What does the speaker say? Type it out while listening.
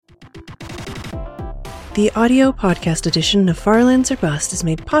The audio podcast edition of Farlands or Bust is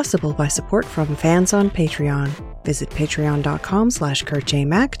made possible by support from fans on Patreon. Visit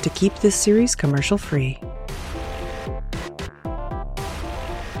patreon.com/KurtJMac to keep this series commercial free.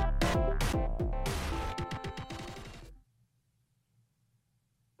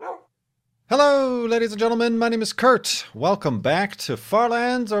 Hello, ladies and gentlemen. My name is Kurt. Welcome back to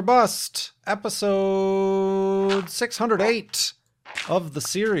Farlands or Bust, episode 608 of the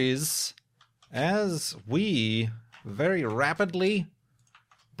series, as we very rapidly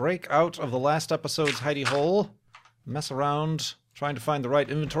break out of the last episode's hidey hole, mess around trying to find the right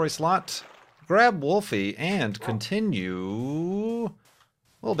inventory slot, grab Wolfie, and continue a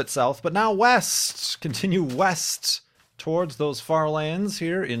little bit south, but now west. Continue west towards those far lands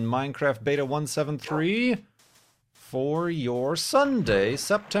here in Minecraft Beta 173 for your Sunday,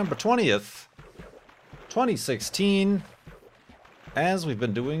 September 20th, 2016, as we've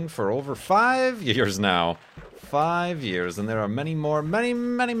been doing for over 5 years now. 5 years, and there are many more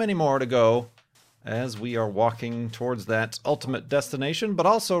to go as we are walking towards that ultimate destination, but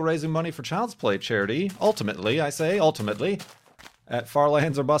also raising money for Child's Play charity. Ultimately, I say ultimately, at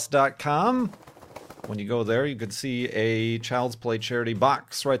farlandsorbust.com. When you go there, you can see a Child's Play charity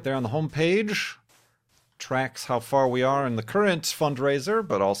box right there on the homepage. Tracks how far we are in the current fundraiser,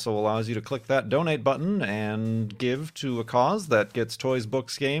 but also allows you to click that donate button and give to a cause that gets toys,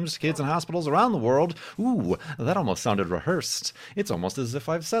 books, games to kids in hospitals around the world. Ooh, that almost sounded rehearsed. It's almost as if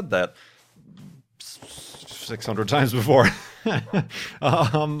I've said that 600 times before.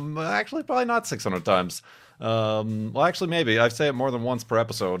 Actually, probably not 600 times. Well, actually, maybe. I say it more than once per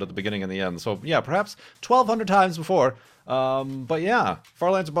episode at the beginning and the end. So, yeah, perhaps 1,200 times before. But yeah,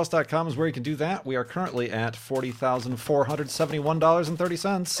 farlandsorbust.com is where you can do that. We are currently at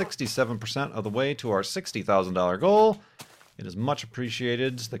 $40,471.30, 67% of the way to our $60,000 goal. It is much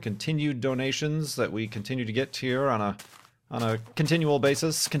appreciated. The continued donations that we continue to get here on a continual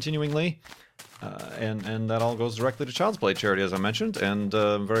basis, continuingly. And that all goes directly to Child's Play charity, as I mentioned, and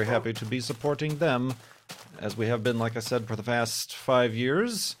I'm very happy to be supporting them, as we have been, like I said, for the past 5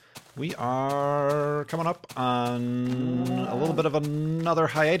 years. We are coming up on a little bit of another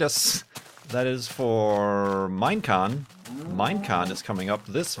hiatus. That is for Minecon. Minecon is coming up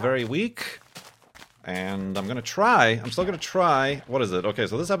this very week, and I'm still going to try, what is it? Okay,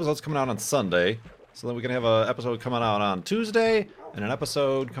 so this episode's coming out on Sunday, so then we can have an episode coming out on Tuesday, and an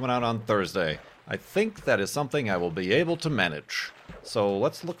episode coming out on Thursday. I think that is something I will be able to manage. So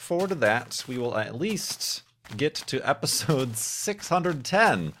let's look forward to that. We will at least get to episode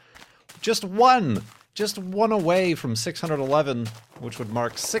 610. Just one away from 611, which would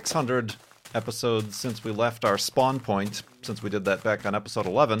mark 600 episodes since we left our spawn point, since we did that back on episode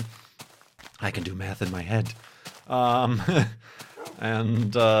 11. I can do math in my head. And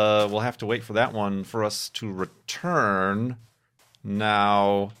we'll have to wait for that one for us to return.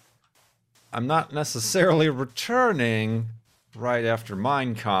 Now, I'm not necessarily returning right after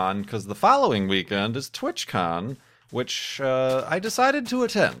Minecon, because the following weekend is TwitchCon, which I decided to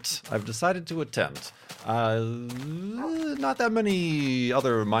attend. I've decided to attend. Not that many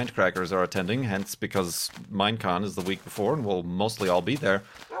other Mindcrackers are attending, hence because Minecon is the week before, and we'll mostly all be there.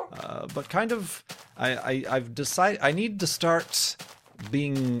 But kind of, I've decided I need to start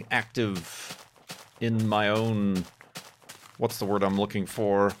being active in my own, what's the word I'm looking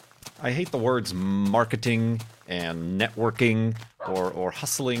for? I hate the words marketing and networking or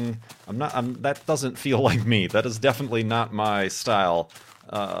hustling. That doesn't feel like me. That is definitely not my style.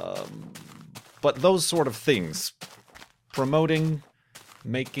 But those sort of things, promoting,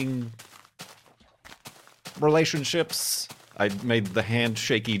 making relationships. I made the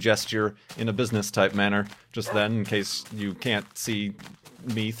handshaky gesture in a business type manner just then, in case you can't see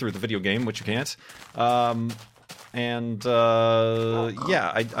me through the video game, which you can't. It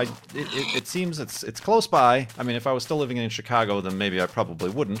seems it's close by. I mean, if I was still living in Chicago, then maybe I probably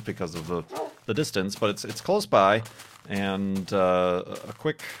wouldn't because of the distance, but it's close by, and a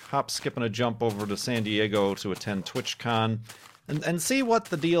quick hop, skip, and a jump over to San Diego to attend TwitchCon and see what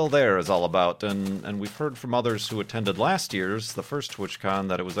the deal there is all about. And we've heard from others who attended last year's, the first TwitchCon,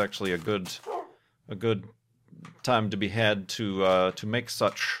 that it was actually a good time to be had to make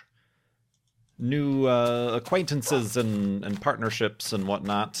such new acquaintances and partnerships and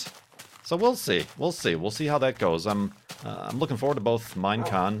whatnot. So we'll see how that goes. I'm looking forward to both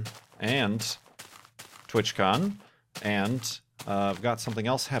Minecon and TwitchCon, and I've got something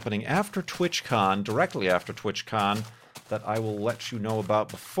else happening after TwitchCon, directly after TwitchCon, that I will let you know about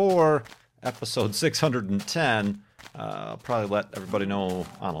before episode 610. I'll probably let everybody know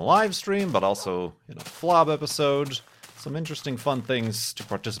on a live stream, but also in a FLOB episode. Some interesting, fun things to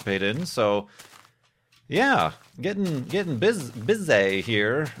participate in. So Yeah, getting busy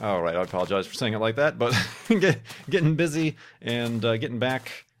here. All right, I apologize for saying it like that, but getting busy and getting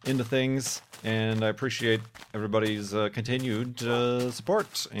back into things. And I appreciate everybody's continued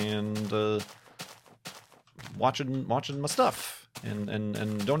support and watching my stuff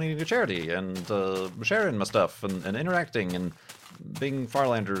and donating to charity and sharing my stuff and interacting and being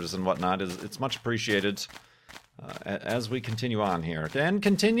Farlanders and whatnot. It's much appreciated as we continue on here. And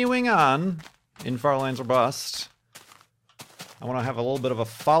continuing on in Farlands or Bust, I want to have a little bit of a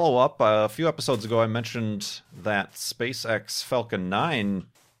follow-up. A few episodes ago I mentioned that SpaceX Falcon 9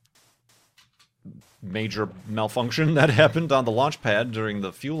 major malfunction that happened on the launch pad during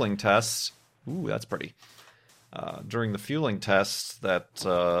the fueling test. Ooh, that's pretty. During the fueling test that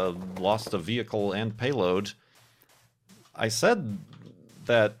lost a vehicle and payload. I said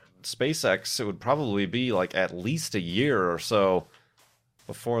that SpaceX, it would probably be like at least a year or so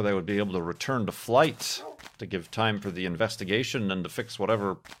before they would be able to return to flight to give time for the investigation and to fix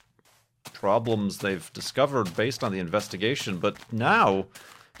whatever problems they've discovered based on the investigation. But now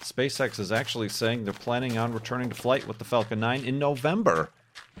SpaceX is actually saying they're planning on returning to flight with the Falcon 9 in November,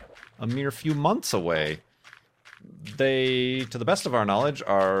 a mere few months away. They, to the best of our knowledge,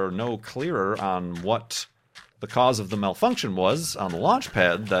 are no clearer on what the cause of the malfunction was on the launch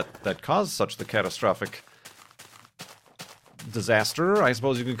pad that caused such the catastrophic disaster, I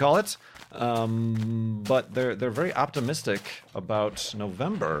suppose you could call it. But they're very optimistic about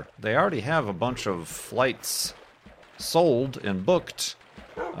November. They already have a bunch of flights sold and booked.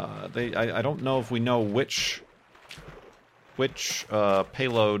 I don't know if we know which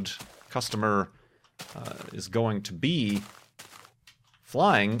payload customer is going to be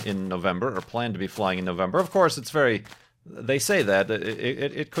flying in November, or plan to be flying in November. Of course, they say that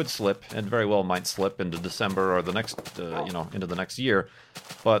it could slip, and very well might slip into December or the next, into the next year.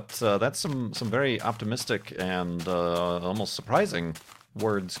 But that's some very optimistic and almost surprising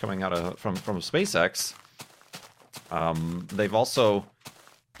words coming out from SpaceX. They've also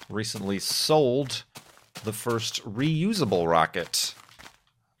recently sold the first reusable rocket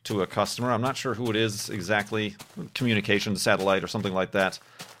to a customer. I'm not sure who it is exactly. Communications satellite or something like that.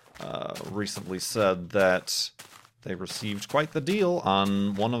 Recently said that they received quite the deal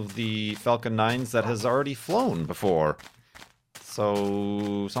on one of the Falcon 9s that has already flown before.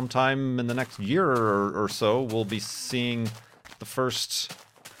 So sometime in the next year or so, we'll be seeing the first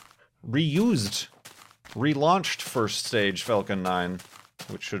relaunched first stage Falcon 9,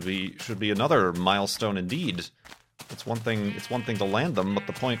 which should be another milestone indeed. It's one thing to land them, but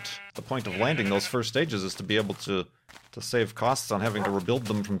the point of landing those first stages is to be able to save costs on having to rebuild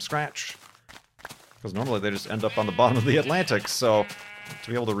them from scratch. Because normally they just end up on the bottom of the Atlantic, so to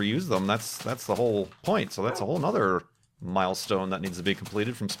be able to reuse them, that's the whole point. So that's a whole nother milestone that needs to be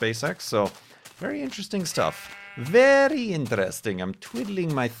completed from SpaceX. So very interesting stuff. Very interesting. I'm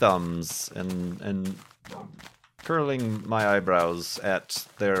twiddling my thumbs and curling my eyebrows at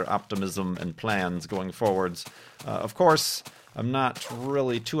their optimism and plans going forwards. Of course, I'm not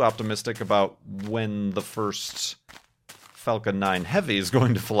really too optimistic about when the first Falcon 9 Heavy is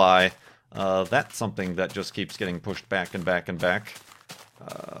going to fly. That's something that just keeps getting pushed back and back and back.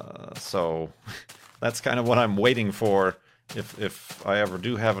 So that's kind of what I'm waiting for. If I ever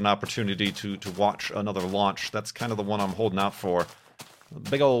do have an opportunity to watch another launch, that's kind of the one I'm holding out for.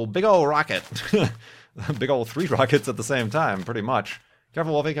 Big old rocket. Big old 3 rockets at the same time, pretty much.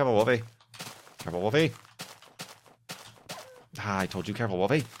 Careful, Wolfie, careful, Wolfie. Careful, Wolfie. I told you, careful,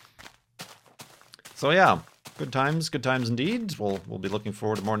 Wolfie. So yeah, good times indeed. We'll be looking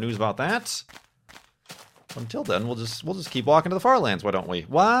forward to more news about that. Until then, we'll just keep walking to the Farlands, why don't we?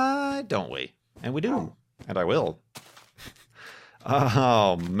 Why don't we? And we do. And I will.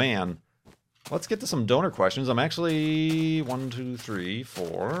 Oh, man. Let's get to some donor questions. I'm actually 1, 2, 3,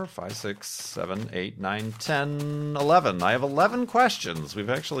 4, 5, 6, 7, 8, 9, 10, 11. I have 11 questions. We've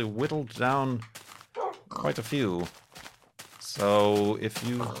actually whittled down quite a few. So if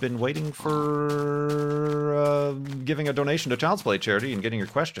you've been waiting for giving a donation to Child's Play charity and getting your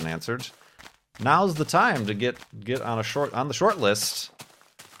question answered, now's the time to get on the short list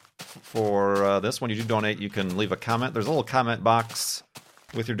for this. When you do donate, you can leave a comment. There's a little comment box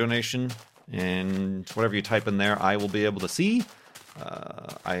with your donation. And whatever you type in there, I will be able to see.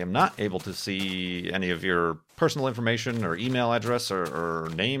 I am not able to see any of your personal information or email address or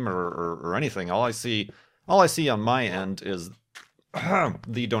name or anything. All I see on my end is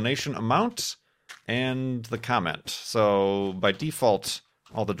the donation amount and the comment. So by default,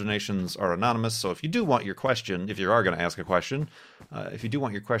 all the donations are anonymous. So if you do want your question, if you are going to ask a question, if you do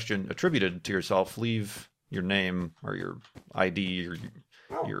want your question attributed to yourself, leave your name or your ID or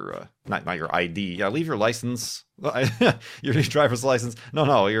not your ID. Yeah, leave your license, your driver's license.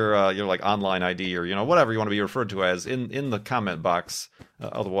 No, your like online ID or whatever you want to be referred to as in the comment box.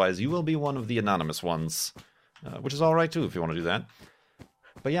 Otherwise, you will be one of the anonymous ones, which is all right too if you want to do that.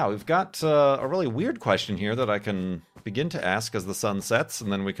 But yeah, we've got a really weird question here that I can begin to ask as the sun sets,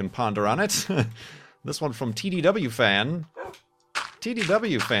 and then we can ponder on it. This one from TDW Fan.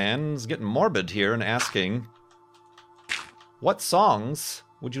 TDW Fan's getting morbid here and asking, what songs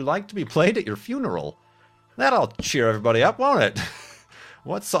would you like to be played at your funeral? That'll cheer everybody up, won't it?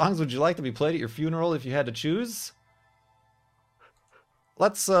 What songs would you like to be played at your funeral if you had to choose?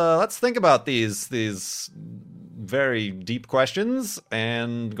 Let's think about these very deep questions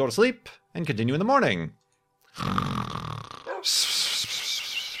and go to sleep and continue in the morning.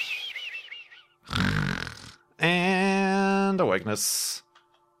 And awakeness.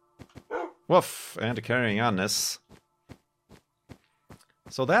 Woof, and a carrying onness.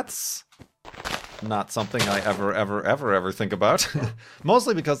 So that's not something I ever think about.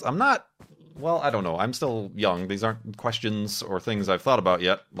 Mostly because I'm not, well, I don't know. I'm still young. These aren't questions or things I've thought about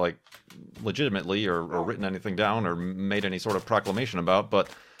yet, like legitimately or written anything down or made any sort of proclamation about. But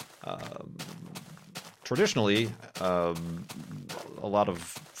traditionally, a lot of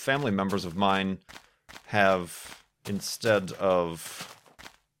family members of mine have, instead of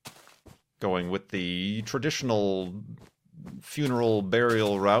going with the traditional funeral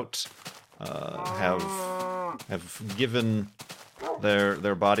burial route, have given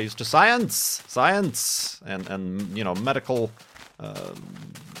their bodies to science and medical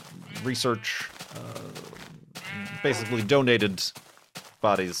research, basically donated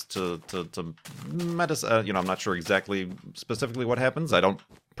bodies to medicine. I'm not sure exactly specifically what happens. I don't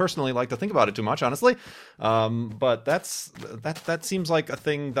personally like to think about it too much, honestly. But that seems like a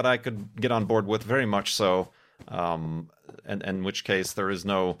thing that I could get on board with very much so. And in which case there is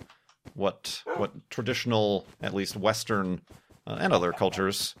no what traditional, at least Western and other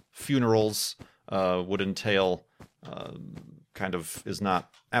cultures, funerals would entail, kind of is not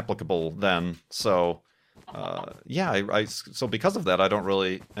applicable then. So so because of that, I don't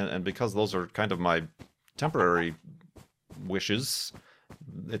really, and because those are kind of my temporary wishes,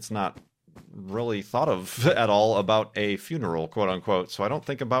 it's not really thought of at all about a funeral, quote unquote. So I don't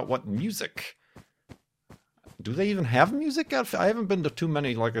think about what music. Do they even have music? I haven't been to too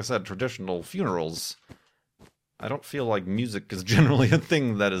many, like I said, traditional funerals. I don't feel like music is generally a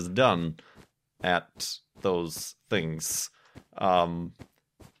thing that is done at those things.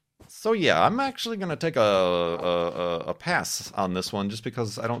 So yeah, I'm actually going to take a pass on this one just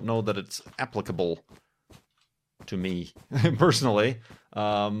because I don't know that it's applicable to me personally.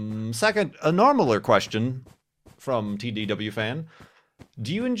 Second, a normaler question from TDW Fan.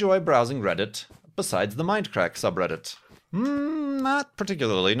 Do you enjoy browsing Reddit besides the Mindcrack subreddit? Not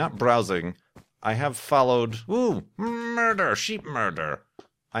particularly, not browsing. I have followed... sheep murder.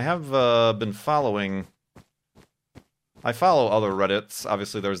 I have been following... I follow other Reddits.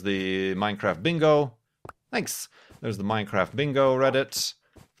 Obviously, there's the Minecraft Bingo. Thanks. There's the Minecraft Bingo Reddit.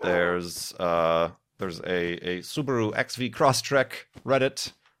 There's a Subaru XV Crosstrek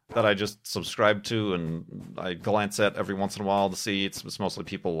Reddit that I just subscribe to and I glance at every once in a while to see. It's mostly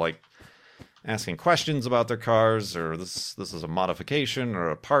people like asking questions about their cars, or this is a modification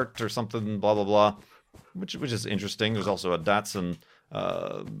or a part or something, blah blah blah, which is interesting. There's also a Datsun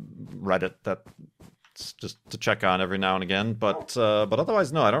Reddit that's just to check on every now and again, but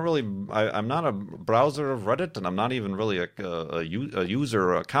otherwise no, I don't really. I'm not a browser of Reddit, and I'm not even really a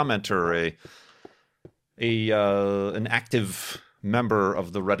user, a commenter, an active member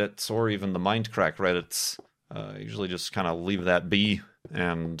of the Reddits or even the Mindcrack Reddits. I usually just kind of leave that be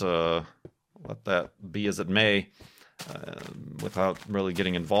and let that be as it may, without really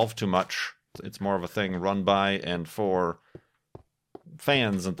getting involved too much. It's more of a thing run by and for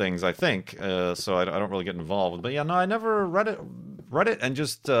fans and things, I think. So I don't really get involved. But yeah, no, I never Reddit and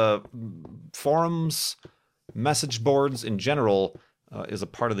just forums, message boards in general is a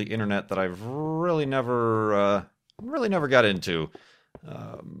part of the internet that I've really never got into.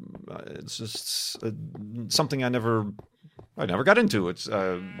 It's just something I never got into. It's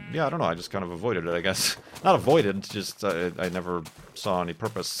I don't know. I just kind of avoided it, I guess. Not avoided, just I never saw any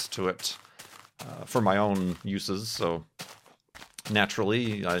purpose to it for my own uses. So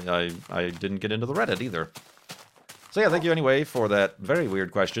naturally, I didn't get into the Reddit either. So yeah, thank you anyway for that very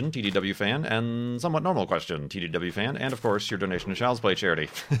weird question, TDW Fan, and somewhat normal question, TDW Fan, and of course your donation to Child's Play charity.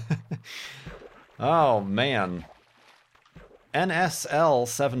 Oh man.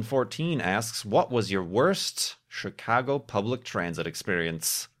 NSL714 asks, what was your worst Chicago public transit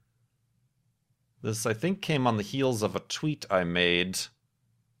experience? This, I think, came on the heels of a tweet I made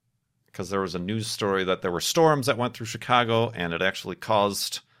because there was a news story that there were storms that went through Chicago, and it actually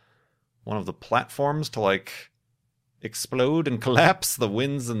caused one of the platforms to, like, explode and collapse, the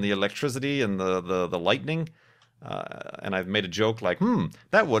winds and the electricity and the lightning. And I've made a joke like,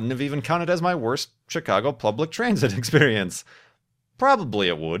 that wouldn't have even counted as my worst Chicago public transit experience. Probably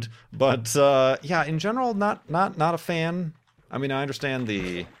it would, but yeah, in general, not a fan. I mean, I understand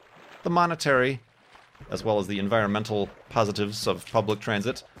the monetary as well as the environmental positives of public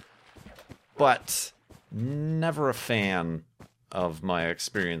transit, but never a fan of my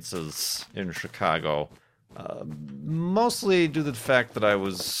experiences in Chicago. Mostly due to the fact that I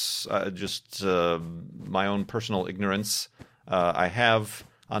was just my own personal ignorance. I have,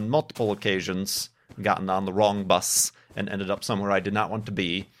 on multiple occasions, gotten on the wrong bus and ended up somewhere I did not want to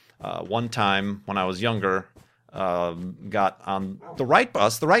be. One time, when I was younger, got on the right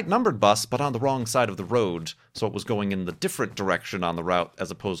bus, the right numbered bus, but on the wrong side of the road. So it was going in the different direction on the route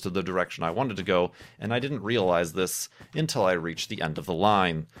as opposed to the direction I wanted to go. And I didn't realize this until I reached the end of the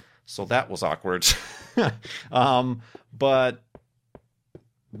line. So that was awkward. But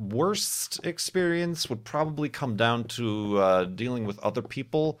worst experience would probably come down to dealing with other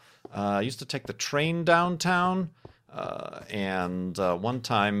people. I used to take the train downtown, and one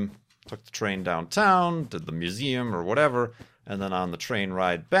time took the train downtown, did the museum or whatever, and then on the train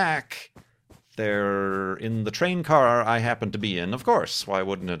ride back, there in the train car I happened to be in, of course, why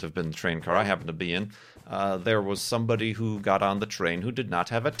wouldn't it have been the train car I happened to be in, there was somebody who got on the train who did not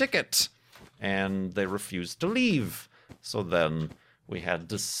have a ticket, and they refused to leave. So then we had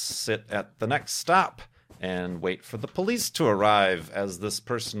to sit at the next stop and wait for the police to arrive, as this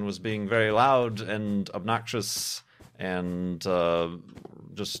person was being very loud and obnoxious and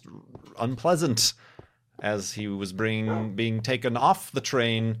just unpleasant as he was being taken off the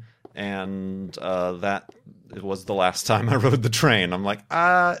train, and that it was the last time I rode the train. I'm like,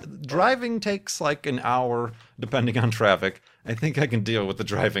 driving takes like an hour, depending on traffic. I think I can deal with the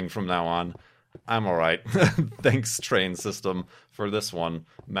driving from now on. I'm all right. Thanks, train system, for this one,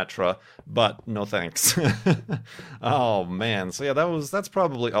 Metra, but no thanks. Oh man, so yeah, that's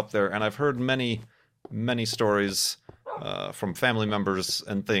probably up there, and I've heard many stories from family members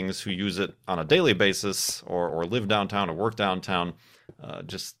and things who use it on a daily basis, or live downtown or work downtown.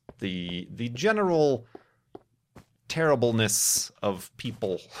 Just the general terribleness of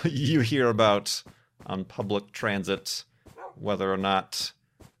people you hear about on public transit, whether or not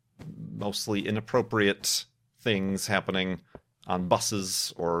mostly inappropriate things happening on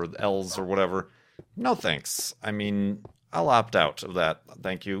buses or L's or whatever. No thanks. I mean, I'll opt out of that.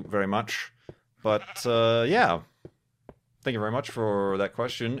 Thank you very much. But yeah, thank you very much for that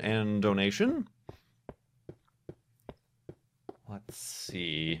question and donation. Let's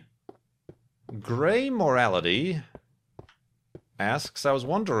see. Gray Morality asks, I was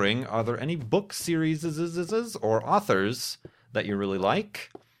wondering, are there any book series or authors that you really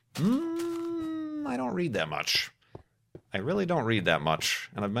like? I don't read that much. I really don't read that much,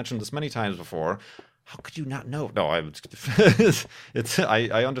 and I've mentioned this many times before. How could you not know? No, I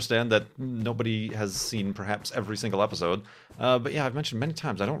understand that nobody has seen perhaps every single episode, but yeah, I've mentioned many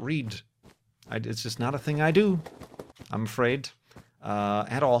times I don't read. It's just not a thing I do, I'm afraid,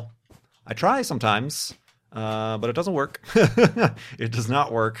 at all. I try sometimes, but it doesn't work. It does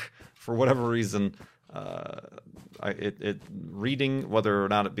not work for whatever reason. Reading, whether or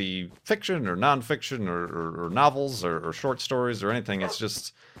not it be fiction or nonfiction or novels or short stories or anything, it's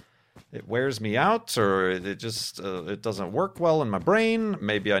just, it wears me out, or it just it doesn't work well in my brain.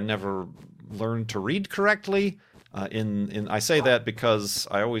 Maybe I never learned to read correctly. I say that because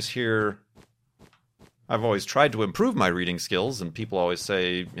I always hear, I've always tried to improve my reading skills, and people always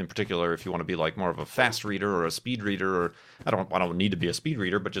say, in particular, if you want to be like more of a fast reader or a speed reader, or I don't need to be a speed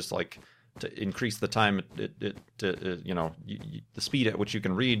reader, but just like to increase the time, the speed at which you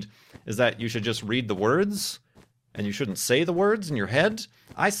can read, is that you should just read the words, and you shouldn't say the words in your head.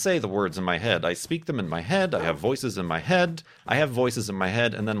 I say the words in my head. I speak them in my head. I have voices in my head.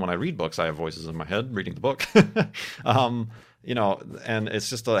 And then when I read books, I have voices in my head, reading the book. And it's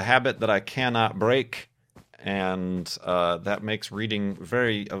just a habit that I cannot break, and that makes reading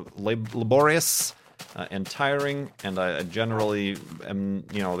very laborious and tiring, and I generally am,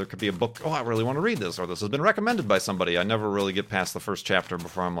 there could be a book, I really want to read this, or this has been recommended by somebody. I never really get past the first chapter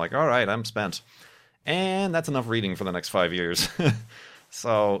before I'm like, all right, I'm spent. And that's enough reading for the next 5 years.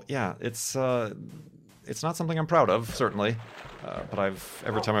 So, yeah, it's not something I'm proud of, certainly. But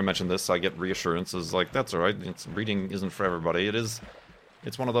every time I mention this, I get reassurances like, that's all right, reading isn't for everybody.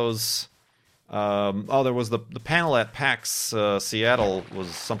 It's one of those, there was the panel at PAX Seattle was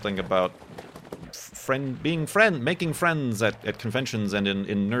something about making friends at conventions and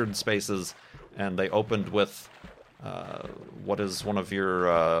in nerd spaces, and they opened with what is one of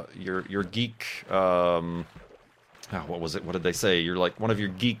your geek what was it? What did they say? You're like one of your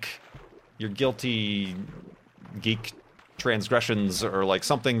guilty geek transgressions, or like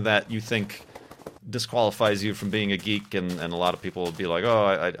something that you think disqualifies you from being a geek, and a lot of people would be like,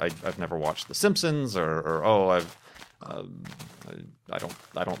 oh, I've never watched The Simpsons, or oh, I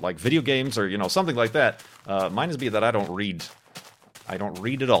don't like video games, or something like that. Mine is that I don't read. I don't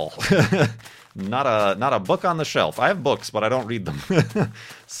read at all. Not a book on the shelf. I have books, but I don't read them.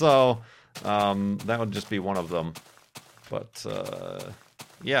 So that would just be one of them. But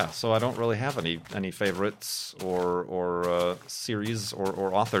yeah, so I don't really have any favorites or series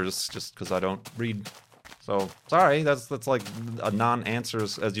or authors, just because I don't read. So sorry, that's like a non-answer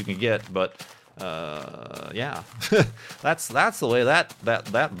as you can get. But yeah, that's the way that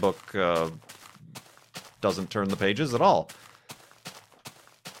book doesn't turn the pages at all.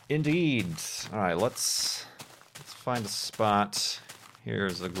 Indeed. All right, let's find a spot.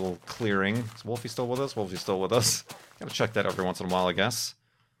 Here's a little clearing. Is Wolfie still with us? Wolfie's still with us. Gotta check that every once in a while, I guess.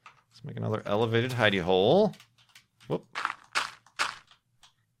 Let's make another elevated hidey hole. Whoop.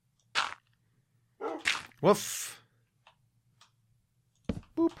 Woof.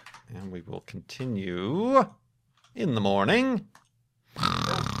 Boop. And we will continue in the morning.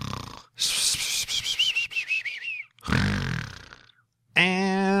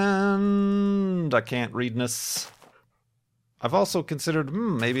 And I can't readness. I've also considered,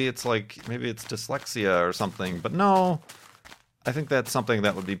 maybe it's dyslexia or something, but no. I think that's something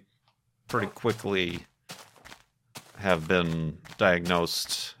that would be pretty quickly have been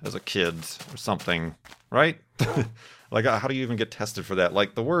diagnosed as a kid or something, right? Like, how do you even get tested for that?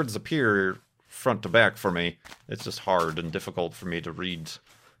 Like, the words appear front to back for me. It's just hard and difficult for me to read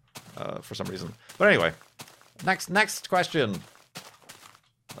for some reason. But anyway, next question.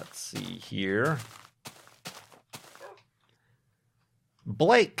 Let's see here.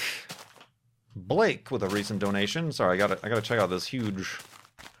 Blake with a recent donation. Sorry, I gotta check out this huge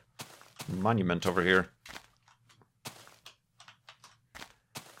monument over here.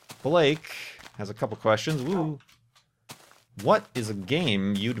 Blake has a couple questions. Woo. What is a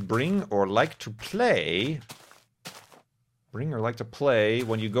game you'd bring or like to play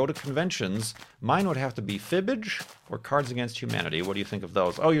when you go to conventions? Mine would have to be Fibbage or Cards Against Humanity. What do you think of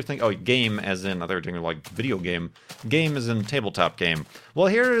those? Oh, game as in, I thought you were thinking like video game. Game as in tabletop game. Well,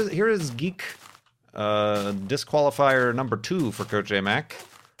 here is geek disqualifier number 2 for Coach AMAC.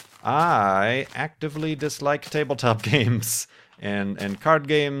 I actively dislike tabletop games and card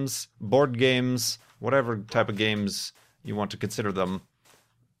games, board games, whatever type of games you want to consider them.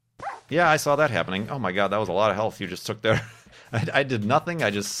 Yeah, I saw that happening. Oh my god, that was a lot of health you just took there. I did nothing. I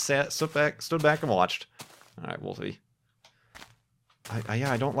just stood back and watched. All right, Wolfie.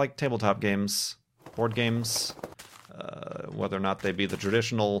 I don't like tabletop games, board games, whether or not they be the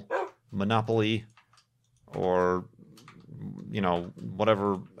traditional Monopoly or,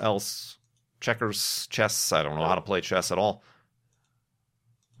 whatever else. Checkers, chess. I don't know how to play chess at all.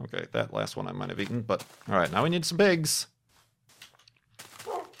 Okay, that last one I might have eaten, but all right, now we need some pigs.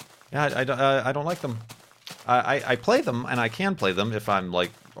 Yeah, I don't like them. I play them, and I can play them if I'm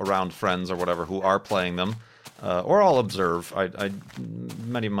like around friends or whatever who are playing them, or I'll observe.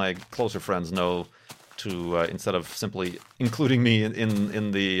 Many of my closer friends know to instead of simply including me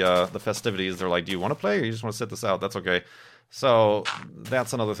in the festivities, they're like, "Do you want to play, or you just want to sit this out?" That's okay. So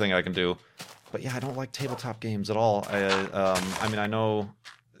that's another thing I can do. But yeah, I don't like tabletop games at all. I know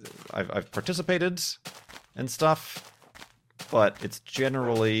I've participated and stuff, but it's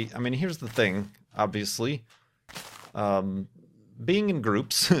generally, here's the thing, obviously. Being in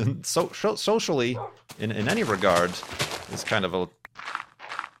groups, socially, in any regard, is kind of a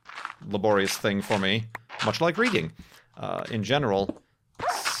laborious thing for me, much like reading, in general.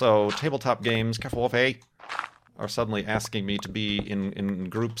 So tabletop games, careful of hay, are suddenly asking me to be in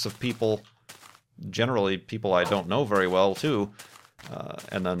groups of people, generally people I don't know very well, too.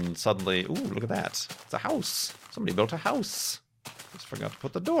 And then suddenly, ooh, look at that. It's a house. Somebody built a house. Just forgot to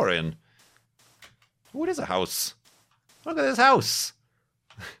put the door in. Ooh, it is a house. Look at this house.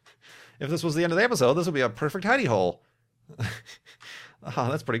 If this was the end of the episode, this would be a perfect hidey hole. Oh,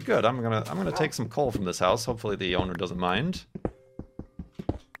 that's pretty good. I'm gonna take some coal from this house. Hopefully the owner doesn't mind.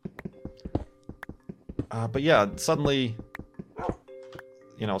 But yeah, suddenly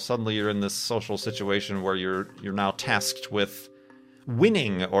you're in this social situation where you're now tasked with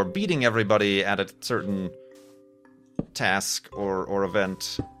winning or beating everybody at a certain task or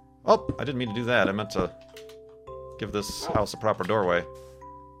event. Oh, I didn't mean to do that. I meant to give this house a proper doorway.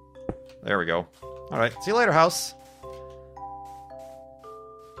 There we go. All right, see you later, house.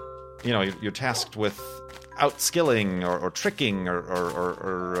 You know, you're tasked with outskilling or tricking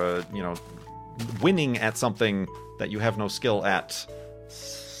or winning at something that you have no skill at.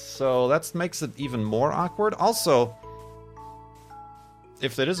 So that makes it even more awkward. Also,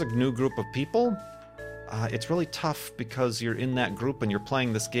 if it is a new group of people, it's really tough because you're in that group and you're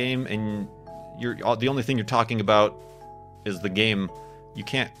playing this game and the only thing you're talking about is the game. You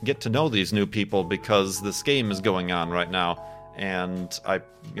can't get to know these new people because this game is going on right now. And I,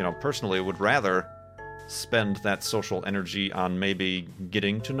 personally would rather spend that social energy on maybe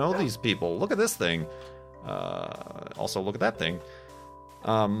getting to know these people. Look at this thing. Also, look at that thing.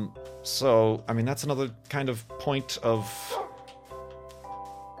 So, I mean, that's another kind of point of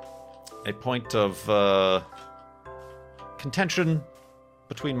contention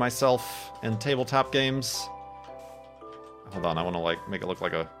between myself and tabletop games. Hold on, I want to make it look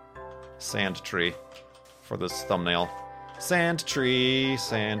like a sand tree for this thumbnail. Sand tree,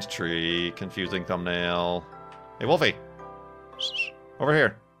 confusing thumbnail. Hey, Wolfie. Over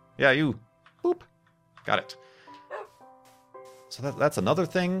here. Yeah, you. Boop. Got it. So that's another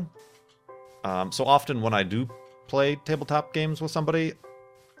thing. So often when I do play tabletop games with somebody,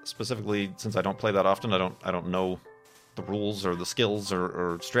 specifically since I don't play that often, I don't know the rules or the skills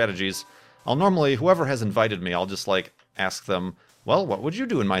or strategies. I'll normally, whoever has invited me, I'll just ask them, well, what would you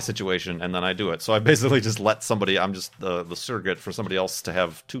do in my situation? And then I do it. So I basically just let somebody, I'm just the surrogate for somebody else to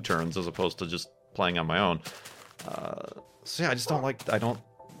have two turns as opposed to just playing on my own. So yeah, I just I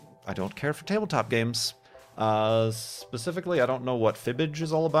don't care for tabletop games. Specifically, I don't know what fibbage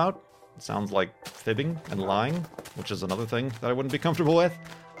is all about. It sounds like fibbing and lying, which is another thing that I wouldn't be comfortable with.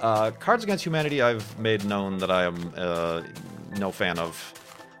 Cards Against Humanity, I've made known that I am no fan of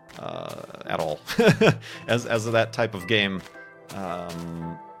at all as that type of game. Yeah,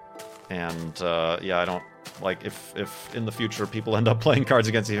 I don't like if in the future people end up playing Cards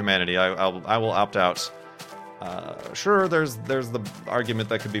Against Humanity, I will opt out. Sure, there's the argument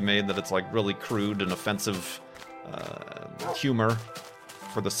that could be made that it's really crude and offensive humor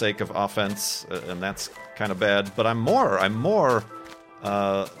for the sake of offense, and that's kind of bad. But I'm more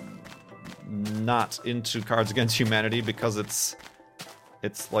not into Cards Against Humanity because it's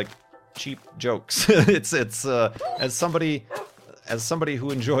cheap jokes. it's as somebody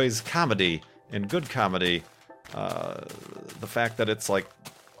who enjoys comedy and good comedy, the fact that it's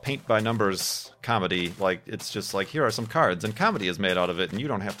paint by numbers comedy, it's just here are some cards and comedy is made out of it and you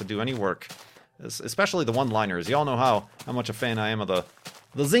don't have to do any work. Especially the one-liners. Y'all know how much a fan I am of the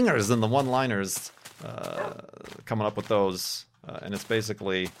zingers and the one-liners, coming up with those, and it's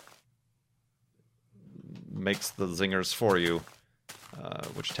basically makes the zingers for you,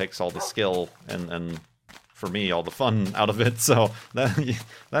 which takes all the skill and for me all the fun out of it. So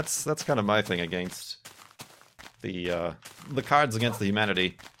that's kind of my thing against the Cards Against the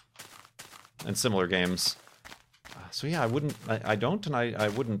Humanity and similar games. So yeah, I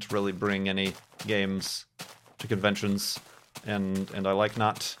wouldn't really bring any games to conventions, and I like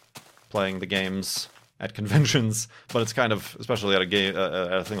not playing the games at conventions, but it's kind of, especially at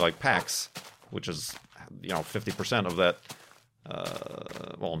a thing like PAX, which is 50% of that,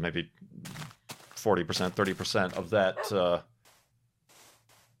 well, maybe 40%, 30% of that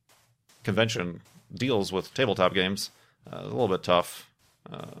convention deals with tabletop games. A little bit tough.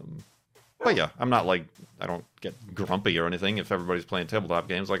 But yeah, I'm not I don't get grumpy or anything if everybody's playing tabletop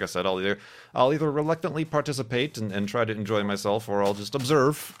games. Like I said, I'll either reluctantly participate and try to enjoy myself, or I'll just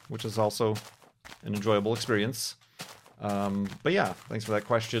observe, which is also an enjoyable experience. But yeah, thanks for that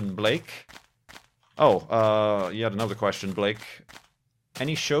question, Blake. Oh, you had another question, Blake.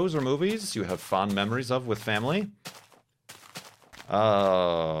 Any shows or movies you have fond memories of with family?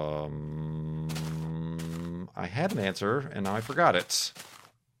 I had an answer, and now I forgot it.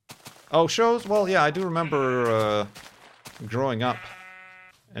 Oh, shows? Well, yeah, I do remember growing up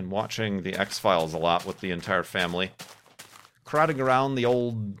and watching The X-Files a lot with the entire family. Crowding around the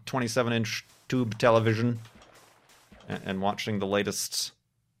old 27-inch tube television and watching the latest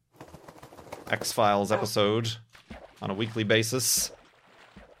X-Files episode on a weekly basis.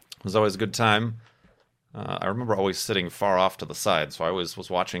 It was always a good time. I remember always sitting far off to the side, so I always was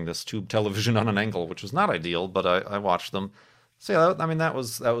watching this tube television on an angle, which was not ideal, but I watched them. So yeah, that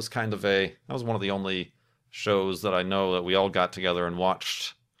was kind of that was one of the only shows that I know that we all got together and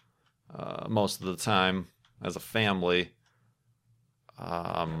watched most of the time as a family.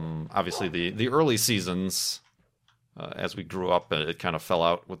 Obviously, the early seasons, as we grew up, it kind of fell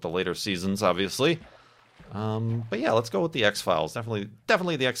out with the later seasons, obviously. But yeah, let's go with the X-Files.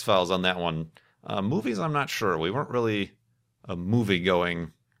 Definitely the X-Files on that one. Movies, I'm not sure. We weren't really a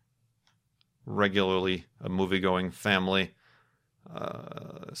movie-going regularly a movie-going family.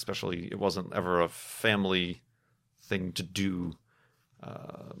 Especially, it wasn't ever a family thing to do.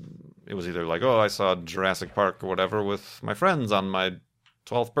 It was either like, oh, I saw Jurassic Park or whatever with my friends on my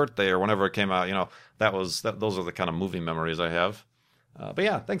 12th birthday or whenever it came out. Those are the kind of movie memories I have. But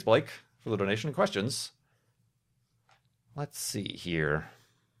yeah, thanks, Blake, for the donation and questions. Let's see here.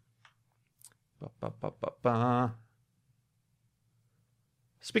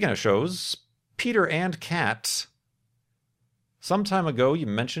 Speaking of shows, Peter and Kat. Some time ago, you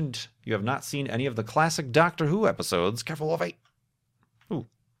mentioned you have not seen any of the classic Doctor Who episodes. Careful, Wolfie. Ooh,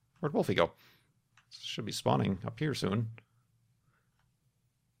 where'd Wolfie go? Should be spawning up here soon.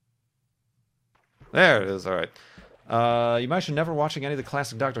 There it is, all right. You mentioned never watching any of the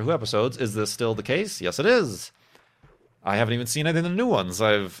classic Doctor Who episodes. Is this still the case? Yes, it is. I haven't even seen any of the new ones.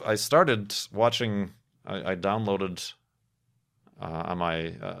 I started watching, I downloaded on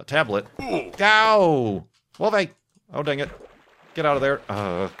my tablet. Ow! Wolfie! Oh, dang it. Get out of there.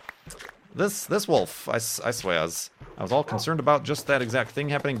 This wolf, I swear. I was all concerned about just that exact thing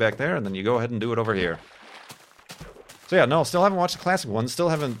happening back there, and then you go ahead and do it over here. So yeah, no, still haven't watched the classic ones. Still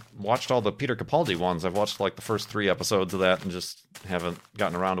haven't watched all the Peter Capaldi ones. I've watched like the first 3 episodes of that and just haven't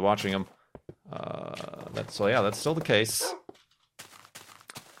gotten around to watching them. That's still the case.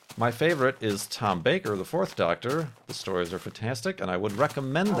 My favorite is Tom Baker, the 4th Doctor. The stories are fantastic, and I would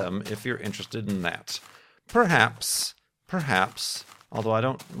recommend them if you're interested in that. Perhaps, although I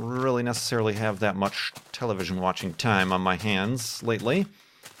don't really necessarily have that much television watching time on my hands lately,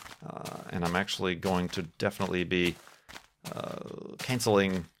 and I'm actually going to definitely be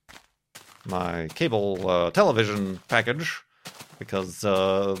canceling my cable television package because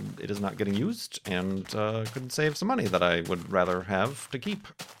it is not getting used and could save some money that I would rather have to keep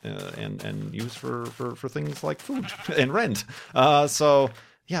and use for things like food and rent.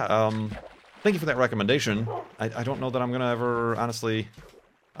 Thank you for that recommendation. I don't know that I'm going to ever, honestly,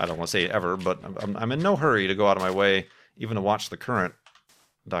 I don't want to say ever, but I'm in no hurry to go out of my way even to watch the current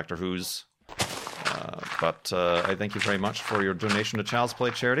Doctor Who's. But I thank you very much for your donation to Child's Play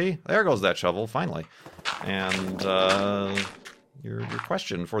charity. There goes that shovel, finally. And your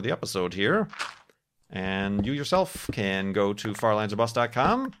question for the episode here. And you yourself can go to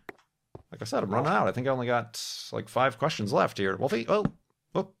farlandsorbust.com. Like I said, I'm running out. I think I only got like 5 questions left here. Wolfie, oh,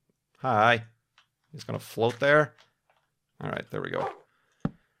 hi. He's going to float there. All right, there we go.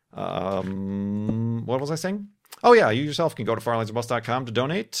 What was I saying? Oh, yeah, you yourself can go to farlandsorbust.com to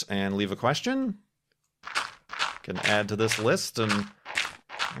donate and leave a question. Can add to this list, and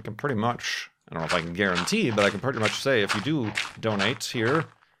I can pretty much, I don't know if I can guarantee, but I can pretty much say if you do donate here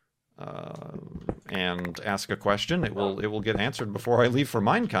and ask a question, it will get answered before I leave for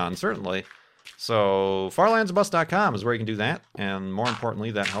Minecon, certainly. So farlandsorbust.com is where you can do that, and more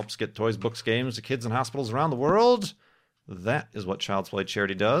importantly, that helps get toys, books, games to kids in hospitals around the world. That is what Child's Play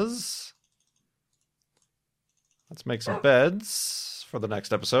charity does. Let's make some beds for the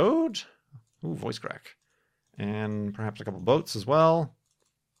next episode. Ooh, voice crack. And perhaps a couple boats as well.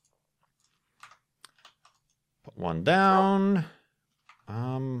 Put one down.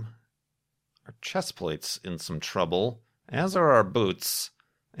 Our chest plate's in some trouble, as are our boots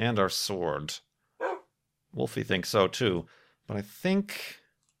and our sword. Wolfie thinks so too, but I think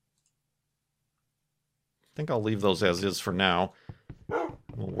I'll leave those as is for now.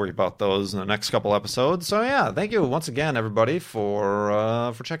 We'll worry about those in the next couple episodes. So yeah, thank you once again, everybody,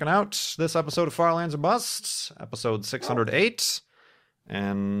 for checking out this episode of Farlands or Bust, episode 608,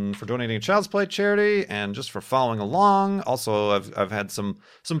 and for donating to Child's Play charity, and just for following along. Also, I've had some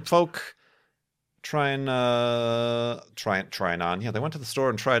folk trying on. Yeah, they went to the store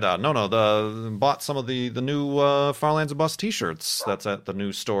and tried on. Bought some of the new Farlands or Bust t-shirts. That's at the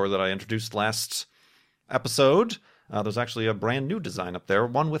new store that I introduced last episode. There's actually a brand new design up there,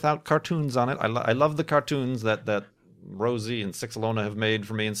 one without cartoons on it. I love the cartoons that Rosie and Six Alona have made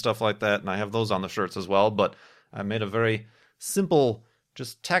for me and stuff like that, and I have those on the shirts as well, but I made a very simple,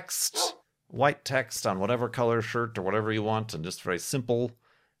 just text, white text on whatever color shirt or whatever you want, and just very simple,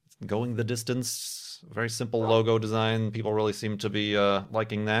 going the distance, very simple logo design. People really seem to be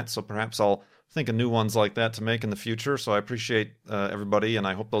liking that, so perhaps I'll think of new ones like that to make in the future, so I appreciate everybody, and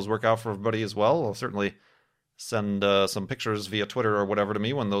I hope those work out for everybody as well. I'll certainly send some pictures via Twitter or whatever to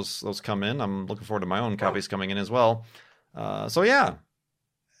me when those come in. I'm looking forward to my own copies coming in as well. So yeah,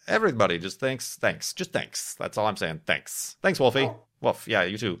 everybody, just thanks. Just thanks. That's all I'm saying. Thanks, Wolfie. Wolf, yeah,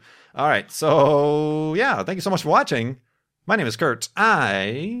 you too. All right, so yeah, thank you so much for watching. My name is Kurt.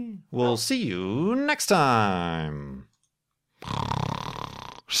 I will see you next time.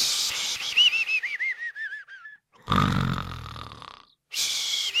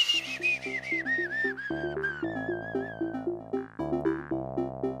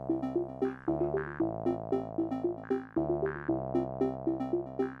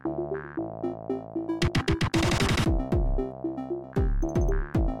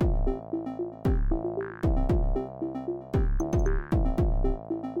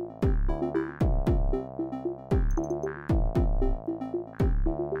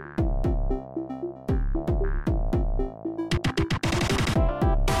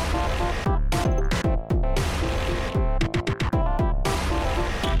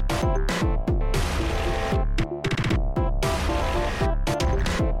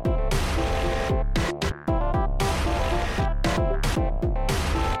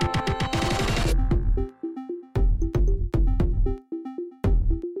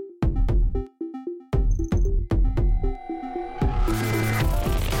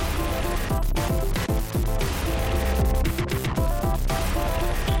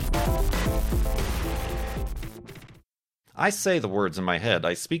 I say the words in my head.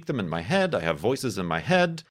 I speak them in my head. I have voices in my head.